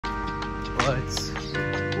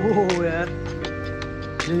ओह यार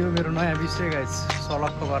यो मेरो नयाँ विषय गाइस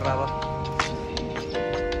सलक्क गरेर अब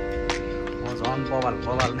म झन् बवाल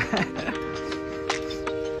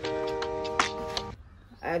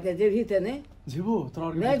आज जेभी त नै जिबो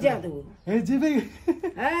तर नै जादु ए जिबे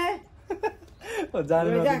हैं जाने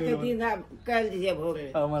नदिने दिन काल जे भोरे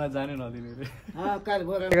मलाई जाने नदिने रे काल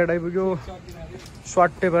भोरे केटा आइपुग्यो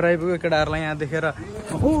स्वाट्टे भएर आइपुग्यो केटाहरूलाई यहाँ देखेर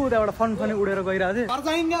त्यहाँबाट फन उडेर गइरहेको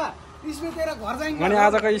थिएँ इसमें तेरा घर जाएंगे अनि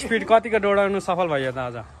आजको स्पिड कतिको दौडाउनु सफल भयो त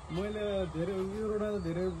आज मैले धेरै यो रोडमा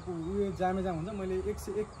धेरै उयो जाम हुन्छ मैले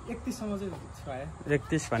 131 सम्म चाहिँ छाए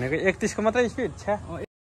 31 भनेको 31 को मात्रै स्पिड छ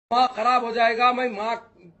माँ खराब हो जाएगा मैं माँ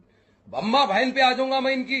अम्मा बहन पे आ जाऊंगा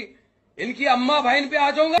मैं इनकी अम्मा बहन पे आ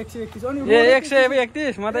जाऊंगा 131 अनि ए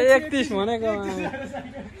 131 म त 31 भनेको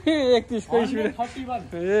 31 को स्पिड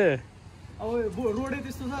 31 ए अब रोडै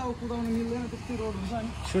त्यस्तो छ अब कुदाउन मिल्दैन त्यति रोड हुन्छ नि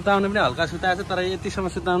सुताउनु पनि हल्का सुताएको छ तर यतिसम्म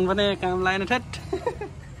सुताउनु पनि काम लागेन ठ्याट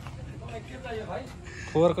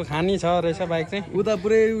फोहोरको खानी छ रहेछ बाइक चाहिँ उता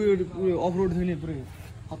पुरै उयो अफ रोड थियो नि पुरै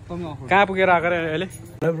खत्तमै अफ रोड कहाँ पुगेर आएको रे अहिले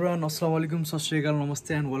हेलो एभ्रिवान अस्सलाम वालेकुम सत श्री अकाल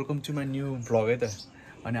नमस्ते and welcome to my new vlog है त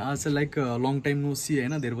अनि आज चाहिँ like long time no C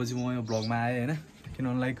होइन धेरै पछि म यो भ्लगमा आएँ होइन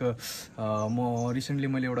किनभने लाइक म रिसेन्टली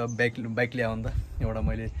मैले एउटा बाइक ल्याएँ नि त एउटा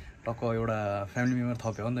मैले टक्क एउटा फ्यामिली मेम्बर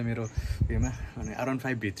थप्यो नि त मेरो उयोमा अनि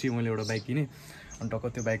R15v3 मैले एउटा बाइक किनेँ अनि टक्क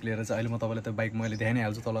त्यो बाइक लिएर चाहिँ अहिले म तपाईँलाई त्यो बाइक मैले देखाइ नै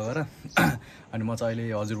हाल्छु तल गएर अनि म चाहिँ अहिले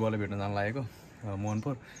हजुरबालाई भेट्न जान लागेको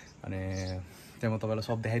मोहनपुर अनि त्यहाँ म तपाईँलाई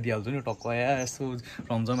सब देखाइदिइहाल्छु नि टक्क यस्तो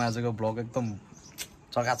रमझम आजको ब्लग एकदम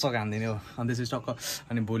चकाचक हान्दिने हो अनि त्यसपछि टक्क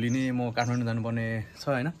अनि भोलि नै म काठमाडौँ जानुपर्ने छ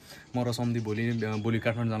होइन म र सम्धी भोलि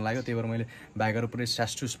काठमाडौँ जानु लाग्यो त्यही भएर मैले बाइकहरू पुरै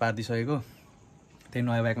स्यासटुस पारिदिइसकेको त्यही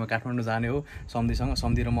नयाँ बाइकमा काठमाडौँ जाने हो सम्धीसँग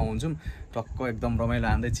सम्धी र म हुन्छौँ टक्क एकदम रमाइलो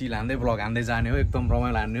हान्दै चिल हान्दै ब्लग हान्दै जाने हो एकदम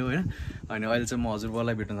रमाइलो हान्ने हो होइन अनि अहिले चाहिँ म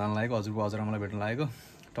हजुरबालाई भेट्न जानु लागेको हजुरआमालाई भेट्न लागेको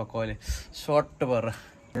टक्क अहिले सर्ट भएर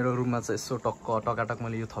मेरो रुममा चाहिँ यसो टकाटक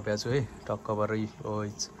मैले यो थपेको छु है टक्क भएर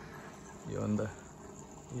यो अन्त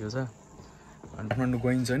यो छ अनि काठमाडौँ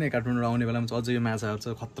गइन्छ नि काठमाडौँ आउने बेलामा चाहिँ अझै यो माछाहरू छ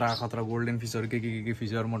खतरा गोल्डन फिसहरू के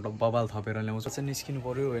फिसहरू म बबाल थपेर ल्याउँछु चाहिँ निस्किनु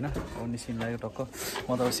पऱ्यो होइन अब निस्किनु लाग्यो टक्क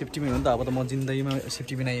म त अब सेफ्टीमै हो नि त अब त म जिन्दगीमा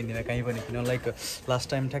सेफ्टी बिना हिँड्दिनँ कहीँ पनि किन लाइक लास्ट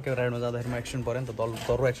टाइम ठ्याक्कै राइडमा जाँदाखेरि म एक्सिडेन्ट पऱ्यो नि त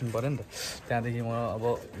दर्रो एक्सिडेन्ट पऱ्यो नि त त्यहाँदेखि म अब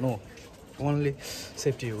no only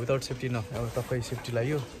safety without safety न अब टक्कै सेफ्टी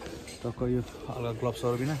लाग्यो टक्क यो हल्का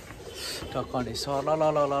ग्लोभ्सहरू बिना टक्क अनि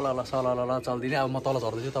ल चल्दिने अब म तल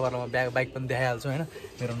झर्दैछु तपाईँहरूलाई म बाइक पनि देखाइहाल्छु होइन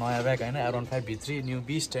मेरो नयाँ बाइक होइन R15v3 न्यू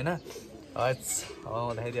बिस्ट होइन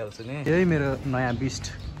देखाइदिइहाल्छु नि यही मेरो नयाँ बिस्ट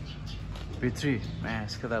V3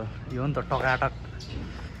 यसको त यो नि त टकाटक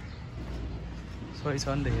सही छ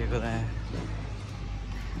नि देखेको त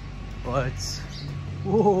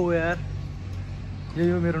ओह यार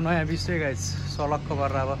यो मेरो नयाँ बिस्टै गाइस सलक्क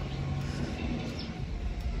गरेर अब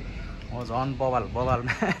म झन् बवाल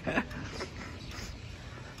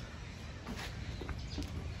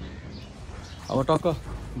अब टक्क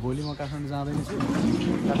भोलि म काठमाडौँ जाँदैन छु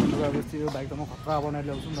काठमाडौँ गएपछि यो बाइक त म खतरा बनाएर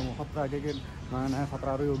ल्याउँछु नि त म खतरा के नयाँ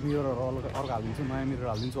खतराहरू यो मिररहरू अर्को हालिदिन्छु नयाँ मिरर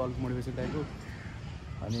हालिदिन्छु अलिक मोडिफिकेसन टाइपको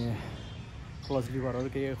अनि क्लच लिभरहरू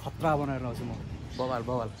के खतरा बनाएर ल्याउँछु म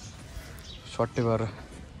बवाल सट्टे भएर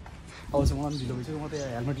अब चाहिँ मलाई पनि ढिलो भइसक्यो म त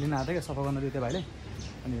हेलमेट लिन आएको थिएँ क्या सफा गर्न दियो त्यो भाइले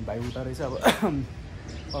अनि भाइ उता रहेछ अब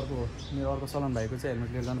मेरो अर्को सलन भाइको चाहिँ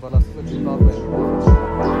हेलमेट लिएर जानु पर्ला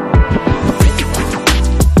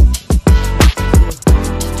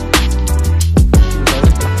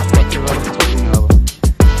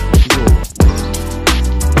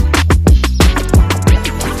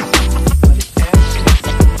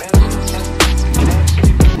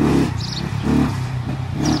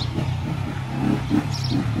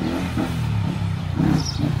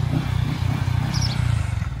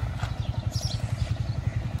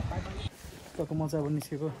टक्क म चाहिँ अब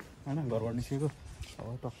निस्केको होइन घरबाट निस्केको अब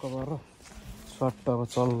टक्क भएर सर्ट अब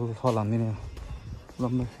चल हान्दिने हो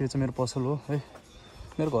ल यो चाहिँ मेरो पसल हो है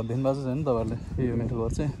मेरो घरदेखि बाजु छैन तपाईँहरूले यो मेरो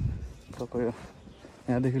घर चाहिँ टक्क यो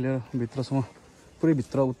यहाँदेखि लिएर भित्रसम्म पुरै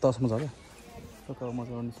भित्र उत्तासम्म छ क्या टक्क म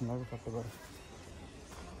चाहिँ निस्किनु लाग्यो टक्क भएर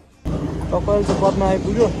टक्क अहिले चाहिँ पदमा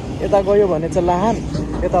आइपुग्यो यता गयो भने चाहिँ लाहान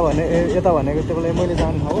यता भनेको त्यो बेला मैले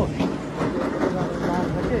जानु हो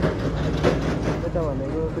यता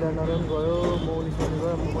भनेको विराटनगर गयो मौलिसम्म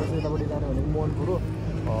गयो म पछि यतापट्टि जाने भनेको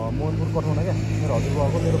मोहनपुर पठाउन क्या मेरो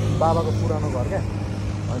हजुरबाको मेरो बाबाको पुरानो घर क्या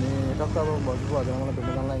अनि टक्क अब हजुरबा हजुरआमालाई भेट्न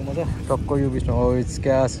जानु लागि म चाहिँ टक्क यो बिचमा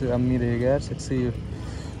क्यास मिलेको यार सेक्सी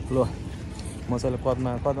ल म चाहिँ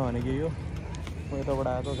कदमा भनेको यो म यताबाट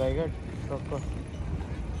आएको गाईघाट टक्क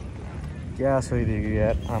क्यास होइदिएको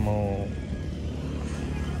यार आमा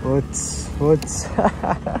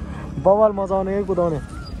बवाल मजा आउने कुदाउने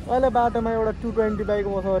अहिले बाटोमा एउटा 220 बाइक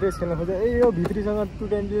मसँग रेस खेल्न खोजेँ यो भित्रीसँग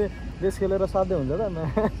 220 रेस खेलेर साध्य हुन्छ त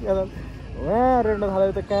उहाँ रेड्न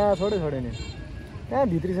थाल्यो त कहाँ छोड्यो नि कहाँ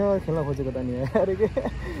भित्रीसँग खेल्न खोजेको त नि अरे के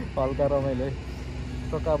हल्का रमाइलो है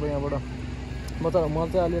टक्क अब यहाँबाट म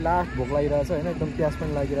चाहिँ अहिले लास्ट भोक लागिरहेको छ होइन एकदम प्यास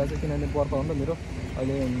पनि लागिरहेको छ किनभने बर्खा हो नि त मेरो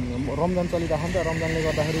अहिले रमजान चलिरहेको नि त रमजानले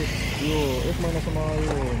गर्दाखेरि यो 1 महिनासम्म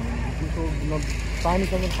यो दिउँसो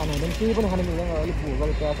पानीसँग खानु हुँदैन केही पनि खानु मिल्दैन अलिक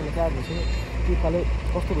भोकले प्यासले क्या भइसक्यो के खाले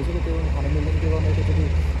कस्तो भइसक्यो त्यो पनि खानु मिल्दैन त्यो गर्न एकचोटि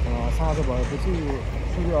साँझ भएपछि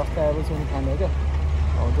सूर्य अस्त आएपछि पनि खाने हो क्या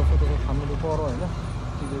जस्तो त्यसो खानु त पऱ्यो होइन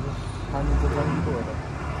ठिकै खानु चाहिँ रमिलो हो त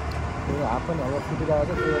त्यो हात पनि अब फुटिरहेको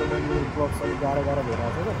छ त्यो भएर मैले ब्लग्स अलिक गाह्रो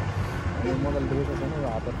भइरहेको छ क्या मजाले देखेको छैन यो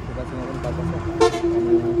हातहरू फुटासँग पनि पाएको छ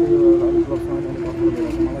अनि त्यही भएर अलिक ब्लग्समा अलिक कस्तो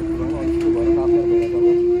भइरहेको छ मलाई अलिक भएर काफर भइरहेको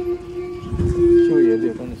छ त्यो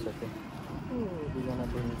हेरिदियो पनि सक्यो दुईजना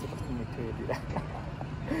बहिनी चाहिँ कस्तो मिठो हेरिरहेको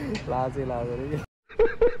लाजै लाग्यो अरे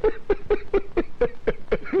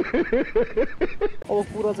अब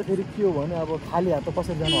कुरा चाहिँ फेरि के हो भने अब खाली हात त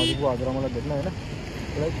कसरी जानु हजुरबुवा हजुरआमालाई भेट्न होइन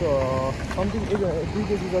लाइक समथिङ 2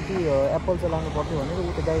 केजी जति एप्पल चाहिँ लानु पर्थ्यो भनेको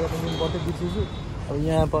उयो त गाईबाट लिनु पर्थ्यो बिर्सिछु अब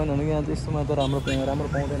यहाँ पाएन भने यहाँ चाहिँ यस्तोमा त राम्रो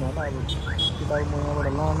पाउँदैन होला अब कि त अब म यहाँबाट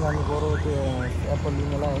लानु पऱ्यो त्यो एप्पल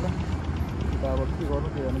लिनलाई होइन कि त अब के गर्नु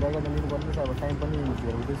त्यो भने गाईबाट लिनुपर्ने चाहिँ अब टाइम पनि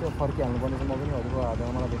धेर हुँदैछ फर्किहाल्नुपर्ने छ म पनि हजुरबुवा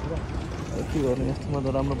हजुरआमालाई भेटेर के गर्नु यस्तोमा त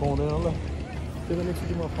राम्रो पाउँदैन होला त्यो पनि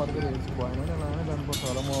एकचोटि म फर्केर हेर्छु भएन भने लानै जानुपर्छ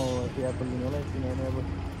होला म त्यो एप्पल लिनु होला किनभने अब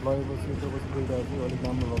लगेपछि त्योपछि गइरहेको छु अलिक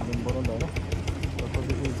राम्रो लगिदिनु पऱ्यो नि त होइन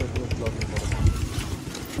लगिदिनु पऱ्यो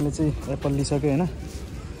मैले चाहिँ एप्पल लिइसकेँ होइन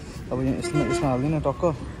अब यहाँ यसमा हाल्दिनँ टक्क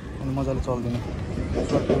अनि मजाले चल्दिनँ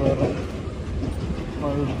सट्टै गरेर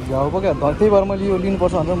झ्याउ बोक्यो त्यही भएर मैले यो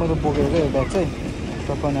लिनुपर्छ भनेर मैले बोकेको क्या ब्याग चाहिँ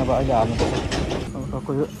टक्क अनि अब अहिले हाल्नुपर्छ अब टक्क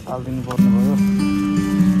यो हालिदिनु पर्ने भयो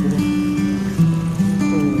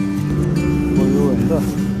होइन त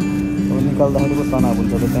अब निकाल्दाखेरि पो तनाव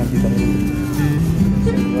हुन्छ त त्यहाँ बित्दाखेरि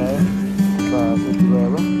सिङ्गायो यति भयो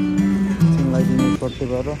अब सिङलाई दिने छोट्दै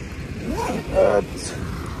भएर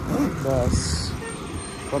बस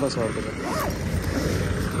कता छ अर्को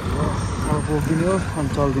अब बोकिदिने हो अनि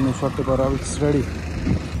चलिदिने सट्टै भएर अब इट्स रेडी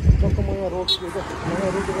टक्क म यहाँ रोक्छु क्या यहाँ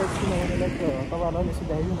रोकेर किनभने लाइक तपाईँहरूलाई यसो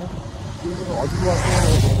देखाइदिउँ न हजुरबाको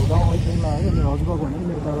गाउँ आइपुग्नु लाग्यो मेरो हजुरबाको भने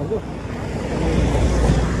मेरो दादाको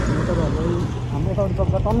तपाईँहरूलाई हाम्रो यतापट्टि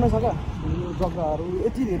जग्गा टन्नै छ क्या यो जग्गाहरू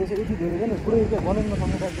यति धेरै छ क्या पुरै क्या बनाउनु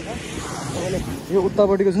नसक्ने टाइपको छ तपाईँले यो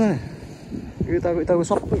उतापट्टिको छ नि यो यताको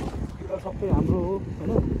सबै हाम्रो हो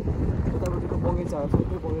होइन यतापट्टिको बगैँचाहरू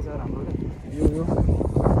सबै बगैँचाहरू हाम्रो क्या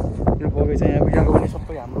यो बगैँचा यहाँको पनि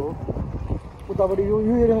सबै हाम्रो हो उतापट्टि यो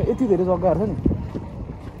एरियामा यति धेरै जग्गाहरू छ नि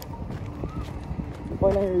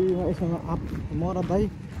पहिला यसमा आँप मरद दाई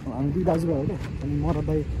हामी 2 दाजुभाइ हो क्या अनि मरद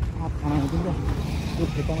दाई आँप खाना हुन्थ्यो क्या त्यो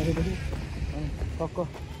ठेकामा चाहिँ अनि टक्क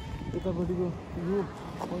यतापट्टिको यो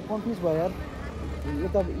कन्फ्युज भयो यार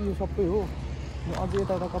यता यो सबै हो अझै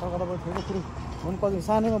यता कता पनि थियो पुरै मन कति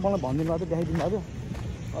सानैमा मलाई भनिदिनु भएको थियो देखाइदिनु भएको थियो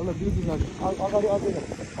अब बिर्सिनु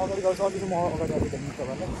अगाडि गएछ अझै म अगाडि देख्नु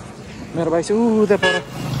तपाईँलाई मेरो भाइ चाहिँ उता पर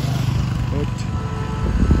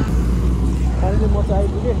अहिले म चाहिँ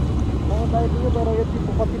आइपुगेँ तर यति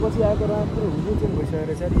कति पछि आएको राम्रो हुँदै चाहिँ भइसकेको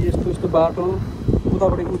रहेछ अरे यस्तो बाटो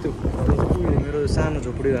उतापट्टि उयो मेरो सानो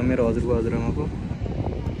झोपडी मेरो हजुरबुवा हजुरआमाको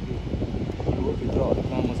भित्र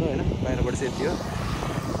हजुरआमा छ होइन बाहिरबाट चाहिँ यति हो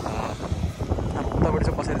अब उतापट्टि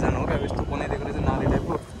चाहिँ कसरी जानु हो क्या यस्तो बनाइदिएको रहेछ नाली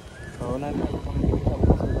टाइपको नाली टाइपको बनाइदिएको अब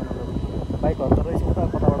कसरी जानु बाइकहरू त रहेछ उता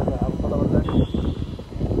कताबाट अब कताबाट जाने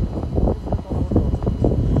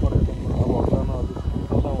अब हजुरआमा हजुर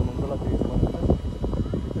कता हुनुहुन्छ होला त्यो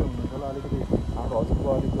हुनुहुन्छ होला अलिकति हाम्रो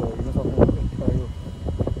हजुरबुवा अलिक हिँड्न सक्नुहुन्छ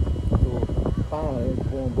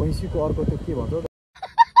यो भैँसीको अर्को त्यो के भन्छ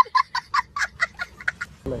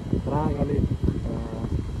राँगाले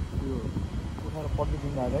यो उठाएर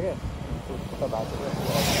पड्किदिनु आएको क्या त्यो खुट्टा भाँचेर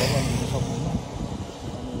हिँड्नु सक्नुहुन्न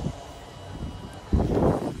अनि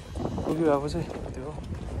पुग्यो अब चाहिँ त्यो हो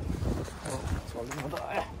चल्दिनु त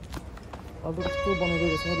अब कस्तो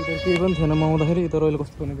बनाइदिएको छ त्यो केही पनि थिएन म आउँदाखेरि तर अहिले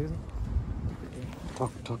कस्तो बनाइदिएको छ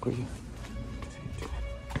ठक यो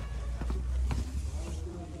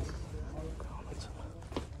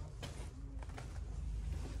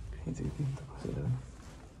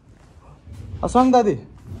अस्सलाम दादी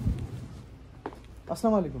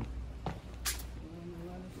अस्सलाम वालेकुम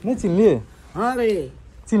नहीं चिन लिए हाँ रे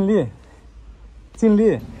चिन लिए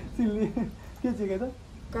के चाहिए था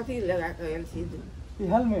कति लगाएको एलसी ये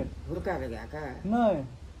हेलमेट हुर्का लगाएका नहीं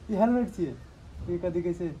ये हेलमेट चाहिए ये कति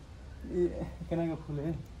कैसे ये कहना का फूल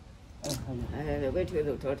है बैठो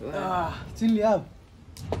दो छोटो चिन लिया आप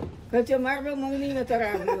कच्चे मार लो मंगनी में तरह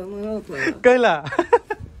कैला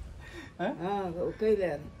हाँ कैला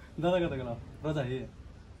दादा कता गेला रजा हे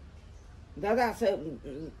दादा से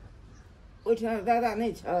ओइठमा दादा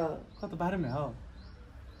नै छ कता बारेमा हो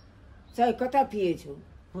चाहिँ कता पिए छु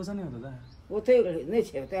रोजा नै हो दादा ओतै नै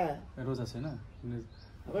छ त रोजा छैन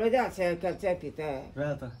रोजा छ कच्चा पिता रा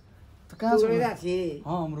त कहाँ छ रोजा छ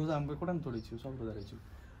हाँ हम रोजा हमको कोटा में तोड़ी छी सब रोजा रही छी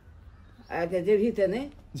आ त जेभी त नै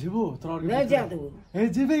जीवो तोरा नै जादू ए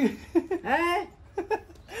जीवे हैं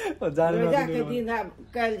ओ जाने रोजा के दिन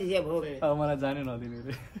काल जे भोरे मलाई जाने नदिने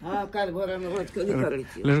रे हां काल भोरे में रोज कोली करै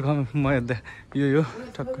छी ले खम म हेर्दा यो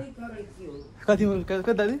ठक्क कति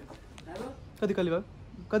कति दादी कति कली भयो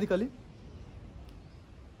कति कली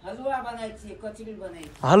हलुवा बनाइ छी कचरी बनाइ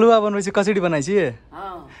छी हलुवा बनाएपछि कचडी बनाइछि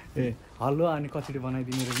हां ए हलुवा अनि कचडी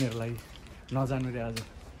बनाइदिनु रे मेरो लागि नजानु रे आज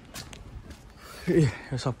ए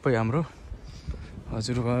यो सबै हाम्रो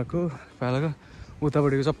हजुरबाको पालाको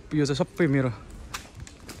उतापट्टिको सबै यो चाहिँ सबै मेरो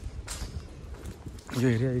यो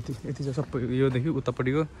हेऱ्यो यति यति चाहिँ सबै योदेखि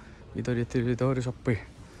उतापट्टिको यतापट्टि सबै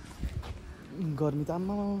गर्मी त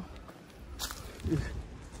आम्मा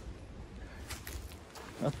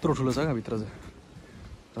यत्रो ठुलो छ क्या भित्र चाहिँ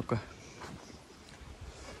टक्क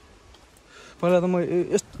पहिला त म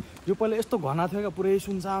यस्तो यो पहिला यस्तो घना थियो क्या पुरै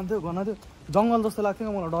सुनसान थियो घना थियो जङ्गल जस्तो लाग्थ्यो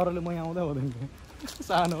क्या मलाई डरले म यहाँ आउँदै हुँदैन थियो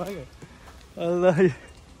सानो भयो क्या अल्लाह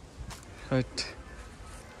राइट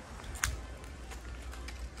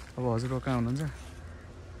अब हजुर कहाँ हुनुहुन्छ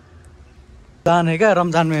जाने क्या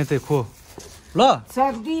रमजान में थे खो ल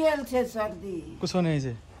सर्दी आयल छ सर्दी कुछ नहीं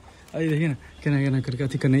है अहिलेदेखि केना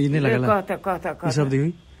कथी करने यी नै लागला कता ई सब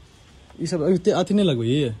देखि ई सब अथी नै लाग्यो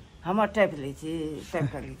ये हमर टाइप लै छी टाइप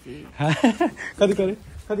करै छी कथी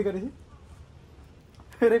करे छी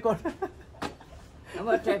रेकर्ड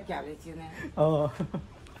हमर टाइप क्या लै छी ने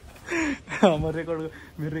हमर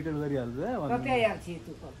मेरो रेकर्ड गरिहाल्छ कतै आयल छी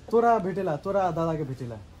तू तोरा भेटेला तोरा दादाके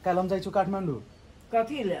भेटेला काल हम जाइ छु काठमाडौँ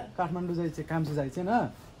कथी ले काठमाडौँ जाइ छै काम से जाइ छै न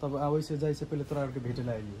तब वैसे जाइ छै पहिले तोरा के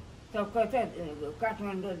भेटेला आइयो तब कतै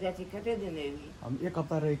काठमाडौँ जाइ छी कतै दिन एबी हम एक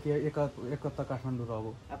हफ्ता रह के एक हफ्ता काठमाडौँ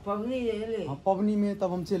रहबो आ पबनी ले हम पबनी में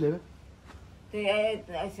तब हम चले ते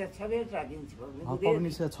ऐसे 6-7 दिन छ हम पबनी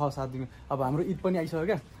से 6-7 दिन अब हाम्रो ईद पनि आइसक्यो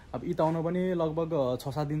क्या अब ईद आउन पनि लगभग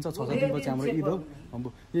 6-7 दिन छ 6-7 दिनपछि हाम्रो ईद हो अब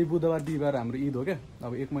यही बुधबार बिहिबार हाम्रो ईद हो क्या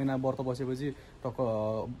अब 1 महिना व्रत बसेपछि टक्क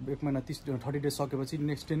 1 महिना 30 डेज सकेपछि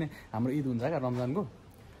नेक्स्ट डे नै हाम्रो ईद हुन्छ क्या रमजानको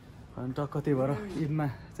अनि टक्क त्यही भएर ईदमा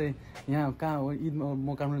चाहिँ यहाँ कहाँ हो ईद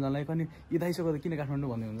म काठमाडौँ जानलाई पनि ईद आइसक्यो त किन काठमाडौँ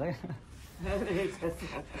भन्ने हुन्छ क्या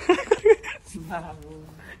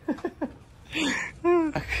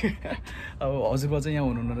अब हजुरबा चाहिँ यहाँ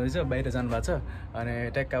हुनुहुन्न रहेछ बाहिर जानुभएको छ अनि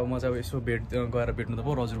ट्याक्क अब म चाहिँ अब यसो गएर भेट्नु त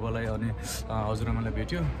भयो हजुरबालाई अनि हजुरआमालाई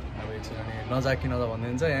भेट्यो अब एकछिन अनि नजा कि नजा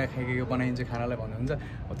भन्नुहुन्छ यहाँ के बनाइन्छ खानालाई भन्नुहुन्छ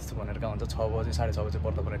अब त्यस्तो भनेर कहाँ हुन्छ 6 बजे 6:30 बजे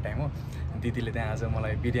व्रत पर्ने टाइम हो दिदीले त्यहाँ आज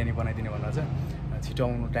मलाई बिरयानी बनाइदिने भन्नुहुन्छ छिटो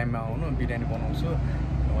आउनु टाइममा आउनु बिरयानी बनाउँछु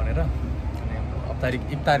भनेर अनि तारिक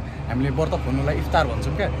इफ्तार हामीले व्रत खोल्नुलाई इफ्तार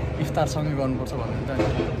भन्छौँ क्या इफ्तारसँगै गर्नुपर्छ भन्नुहुन्छ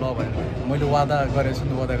ल भनेर मैले वादा गरेको छु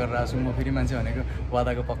वादा गरेर आएको छु म फेरि मान्छे भनेको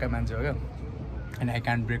वादाको पक्का मान्छे हो क्या अनि आई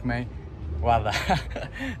क्यान्ट ब्रेक माई वादा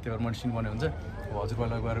त्यही भएर मेडिसिन बन्यो हुन्छ अब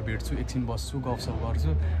हजुरबालाई गएर भेट्छु एकछिन बस्छु गफसफ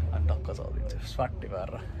गर्छु अनि टक्क चलिदिन्छु स्वाट्टै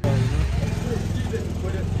गरेर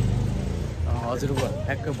हजुरबा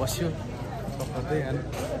ठ्याक्क बस्यो गर्दै अनि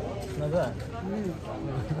नजा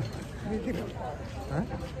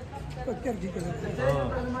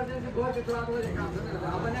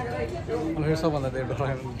सबभन्दा त्यो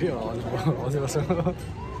डरायो हजुरसँग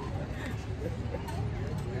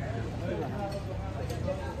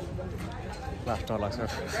लास्ट लाग्छ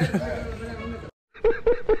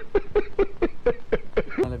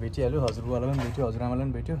मलाई भेटिहाल्यो हजुरबालाई पनि भेट्यो हजुरआमालाई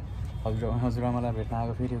पनि भेट्यो हजुरआमालाई भेट्न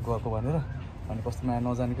आएको फेरि गएको भनेर अनि कस्तो माया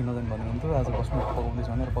नजाने कि नजाने भन्नुहुन्थ्यो आज बस्नु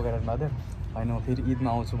पकाउँदैछु भनेर पकाइरहनु भएको थियो होइन म फेरि ईदमा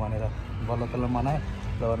आउँछु भनेर बल्ल तल्ल मनाएँ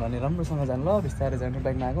ल अनि राम्रोसँग जानु ल बिस्तारै जानु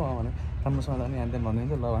बाइकमा आएको भने राम्रोसँग जानु यहाँ त्यहाँ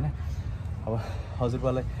भन्नुहुन्थ्यो ल भने अब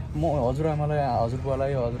हजुरबालाई म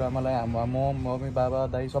हजुरआमालाई म मम्मी बाबा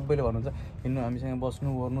दाइ सबैले भन्नुहुन्छ हिँड्नु हामीसँग बस्नु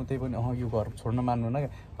गर्नु त्यही पनि यो घर छोड्न मान्नुहुन्न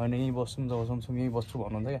क्या होइन यहीँ बस्नु जबसम्म यहीँ बस्छु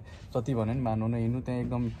भन्नुहुन्छ क्या जति भन्यो नि मान्नुहुन्न हिँड्नु त्यहाँ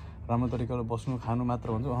एकदम राम्रो तरिकाले बस्नु खानु मात्र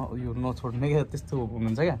हुन्छ यो नछोड्ने क्या त्यस्तो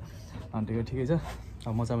हुनुहुन्छ क्या अनि ठिकै छ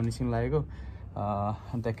अब म चाहिँ अब निस्किनु लागेको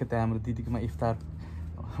ट्याक्कै त्यहाँ हाम्रो दिदीकोमा इफ्तार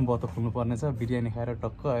व्रत खोल्नुपर्ने छ बिरयानी खाएर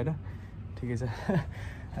टक्क होइन ठिकै छ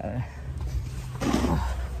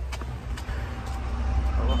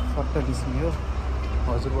अब सट्ट निस्कियो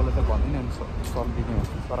हजुरबालाई त भन्दिनँ नि सर्दिने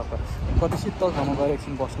तर कति शीतल ठाउँमा गएर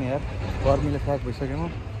एकछिन बस्ने यार गर्मीले फ्याक भइसक्यो म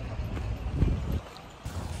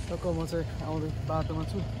टक्क म चाहिँ आउँदै बाटोमा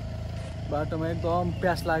छु बाटोमा एकदम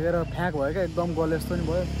प्यास लागेर फ्याक भयो क्या एकदम गले जस्तो नि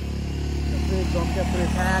भयो एकदम क्या पुरै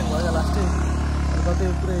फ्याक भयो क्या लास्टै कतै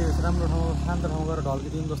पुरै राम्रो ठाउँ शान्त ठाउँ गएर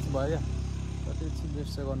ढल्किदिउँ जस्तो भयो क्या एकछिन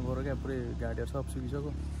रेस्ट चाहिँ गर्नु पऱ्यो क्या पुरै गाडीहरू सब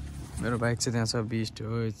सुकिसक्यो मेरो बाइक चाहिँ त्यहाँ छ बिस्ट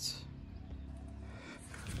हो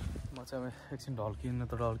म चाहिँ अब एकछिन ढल्किनु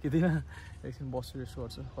त ढल्किँदिनँ एकछिन बस्छु रेस्ट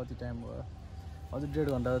गर्छु कति टाइम भयो अझै 1.5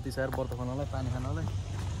 घन्टा जति साह्रो व्रत खानलाई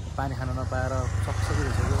पानी खान नपाएर सक्सकै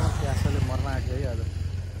भइसक्यो प्यासले मर्न आँट्यो है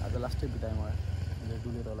आज लास्टै बिताएँ म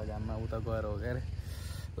डुलेर होला घाममा उता गएर हो क्या अरे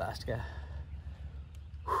लास्ट क्या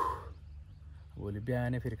भोलि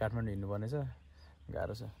बिहानै फेरि काठमाडौँ हिँड्नुपर्ने छ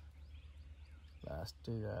गाह्रो छ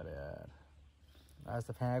लास्टै गाह्रो यार आज त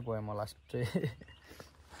फ्याँक भयो म लास्टै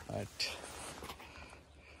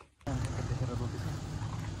देखेर रोटी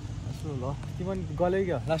यसो ल तिमी पनि गल्यौ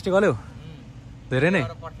क्या लास्टै गल्यौ धेरै नै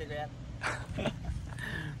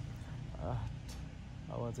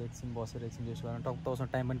अब चाहिँ एकछिन बसेर एकछिन रेस्ट गरेर टक्क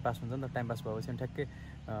टाइम पनि पास हुन्छ नि त टाइम पास भएपछि ठ्याक्कै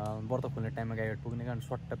व्रत खोल्ने टाइममा गाईहरू पुग्ने कारण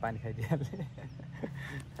स्वाट्टै पानी खाइदिइहाल्ने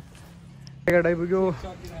केटा आइपुग्यो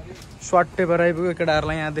स्वाट्टै भएर आइपुग्यो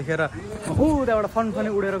केटाहरूलाई यहाँ देखेर हो त्यहाँबाट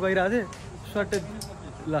फनफनै उडेर गइरहेको थिएँ स्वाट्टै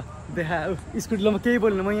ल देखा स्कुटी ल म केही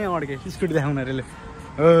बोल्नु म यहाँ अड्केँ स्कुटी देखाउन अरे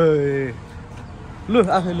लु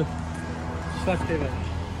आफै लु स्वाट्टै भएर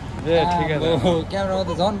ए ठिकै छ क्यामेरामा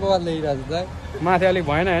त झन् बवाल ल्याइरहेको छ माथि अलिक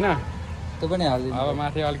भएन होइन त्यो पनि हालिदिनु अब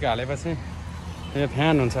माथि अलिक हालेपछि यो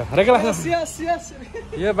फ्यान हुन्छ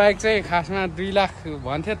यो बाइक चाहिँ खासमा 2 लाख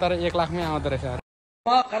भन्थे तर 1 लाखमै आउँदो रहेछ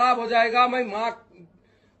माँ खराब हो जाएगा मैं माँ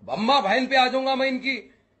अम्मा बहन पे आ जाऊंगा मैं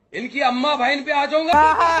इनकी अम्मा बहन पे आ जाऊंगा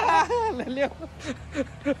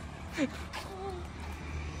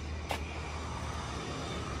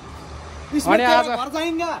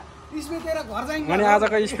अनि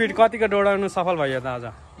आजको स्पिड कतिको दौडाउनु सफल भयो त आज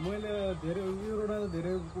मैले धेरै उयो रोडमा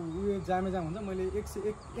धेरै उयो जाम हुन्छ मैले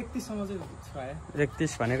 131 सम्म चाहिँ छाए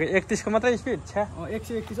 31 भनेको 31 को मात्रै स्पिड छ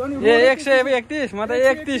 131 अनि ए 131 म त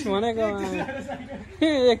 31 भनेको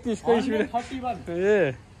 31 को स्पिड 31 ए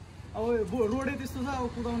अब रोडै त्यस्तो छ अब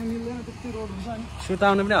कुदाउन मिल्दैन त्यति रोड हुन्छ नि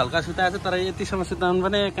सुताउनु पनि हल्का सुताएको छ तर यतिसम्म सुताउनु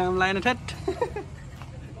पनि काम लागेन ठ्याट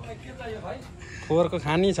फोहोरको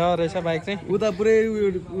खानी छ रहेछ बाइक चाहिँ उता पुरै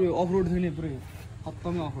अफ रोड थियो नि पुरै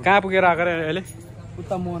खत्तमै अफ रोड कहाँ पुगेर आएको रे अहिले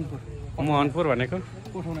उता मोहनपुर भनेको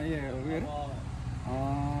कोठाउन ए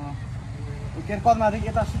के कदमादेखि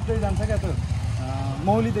यता सिधै जान्छ क्या त्यो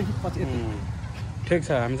मौलीदेखि पछि ठिक छ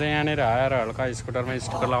हामी चाहिँ यहाँनिर आएर हल्का स्कुटरमा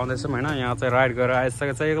स्टिकर लाउँदैछौँ होइन यहाँ चाहिँ राइड गरेर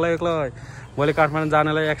आइसकेको छ एक्लै भोलि काठमाडौँ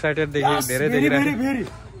जानलाई एक्साइटेडदेखि धेरै देखिरहेको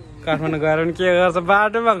काठमाडौँ गएर पनि के गर्छ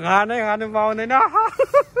बाटोमा खानै खानु पाउँदैन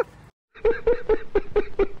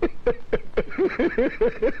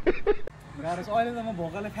गाह्रो छ अहिले त म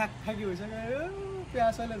भोकाले फ्याकी भइसक्यो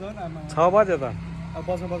प्यासले झन् 6 बज्यो त अब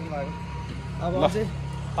बस्नु लाग्यो अब अझै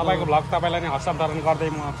तपाईँको भ्लग तपाईँलाई नै हस्तान्तरण गर्दै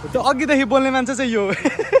म त्यो अघिदेखि बोल्ने मान्छे चाहिँ यो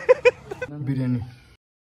बिरयानी